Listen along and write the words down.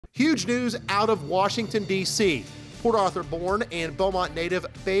Huge news out of Washington, D.C. Port Arthur born and Beaumont native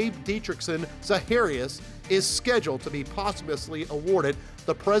Babe Zaharias is scheduled to be posthumously awarded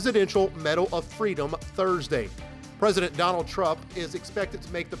the Presidential Medal of Freedom Thursday. President Donald Trump is expected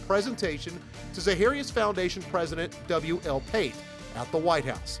to make the presentation to Zaharias Foundation President W.L. Pate at the White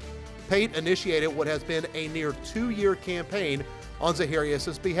House. Pate initiated what has been a near 2-year campaign on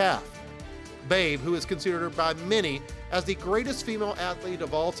Zaharias' behalf. Babe, who is considered by many as the greatest female athlete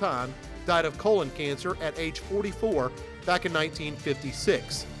of all time, died of colon cancer at age 44 back in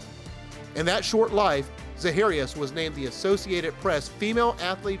 1956. In that short life, Zaharias was named the Associated Press Female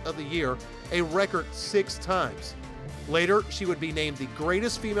Athlete of the Year a record 6 times. Later, she would be named the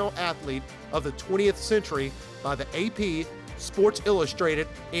greatest female athlete of the 20th century by the AP, Sports Illustrated,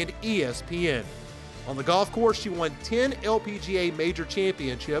 and ESPN. On the golf course, she won 10 LPGA major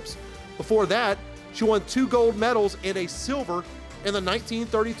championships. Before that, she won 2 gold medals and a silver in the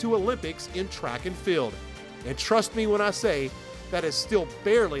 1932 Olympics in track and field. And trust me when I say, that is still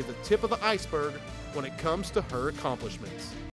barely the tip of the iceberg when it comes to her accomplishments.